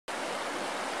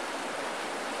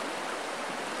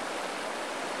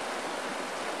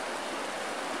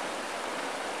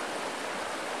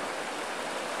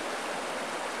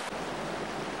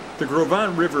The Gros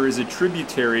Ventre River is a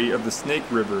tributary of the Snake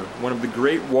River, one of the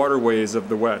great waterways of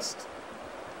the West.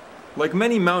 Like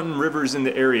many mountain rivers in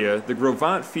the area, the Gros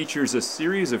Ventre features a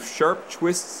series of sharp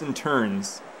twists and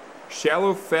turns,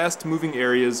 shallow, fast-moving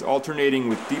areas alternating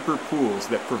with deeper pools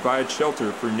that provide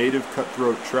shelter for native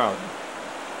cutthroat trout.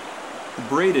 The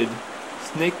braided,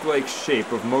 snake-like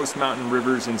shape of most mountain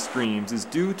rivers and streams is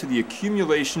due to the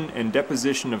accumulation and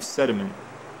deposition of sediment.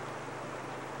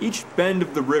 Each bend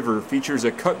of the river features a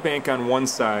cut bank on one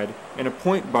side and a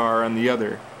point bar on the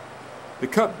other. The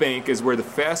cut bank is where the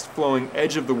fast-flowing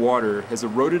edge of the water has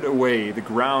eroded away the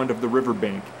ground of the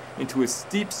riverbank into a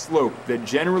steep slope that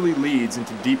generally leads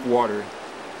into deep water.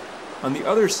 On the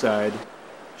other side,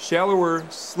 shallower,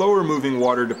 slower-moving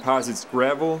water deposits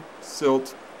gravel,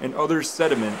 silt, and other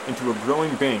sediment into a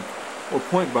growing bank, or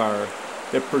point bar,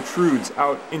 that protrudes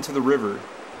out into the river.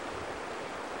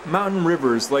 Mountain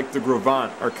rivers like the Gros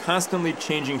Ventre are constantly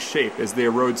changing shape as they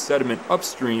erode sediment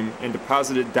upstream and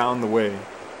deposit it down the way.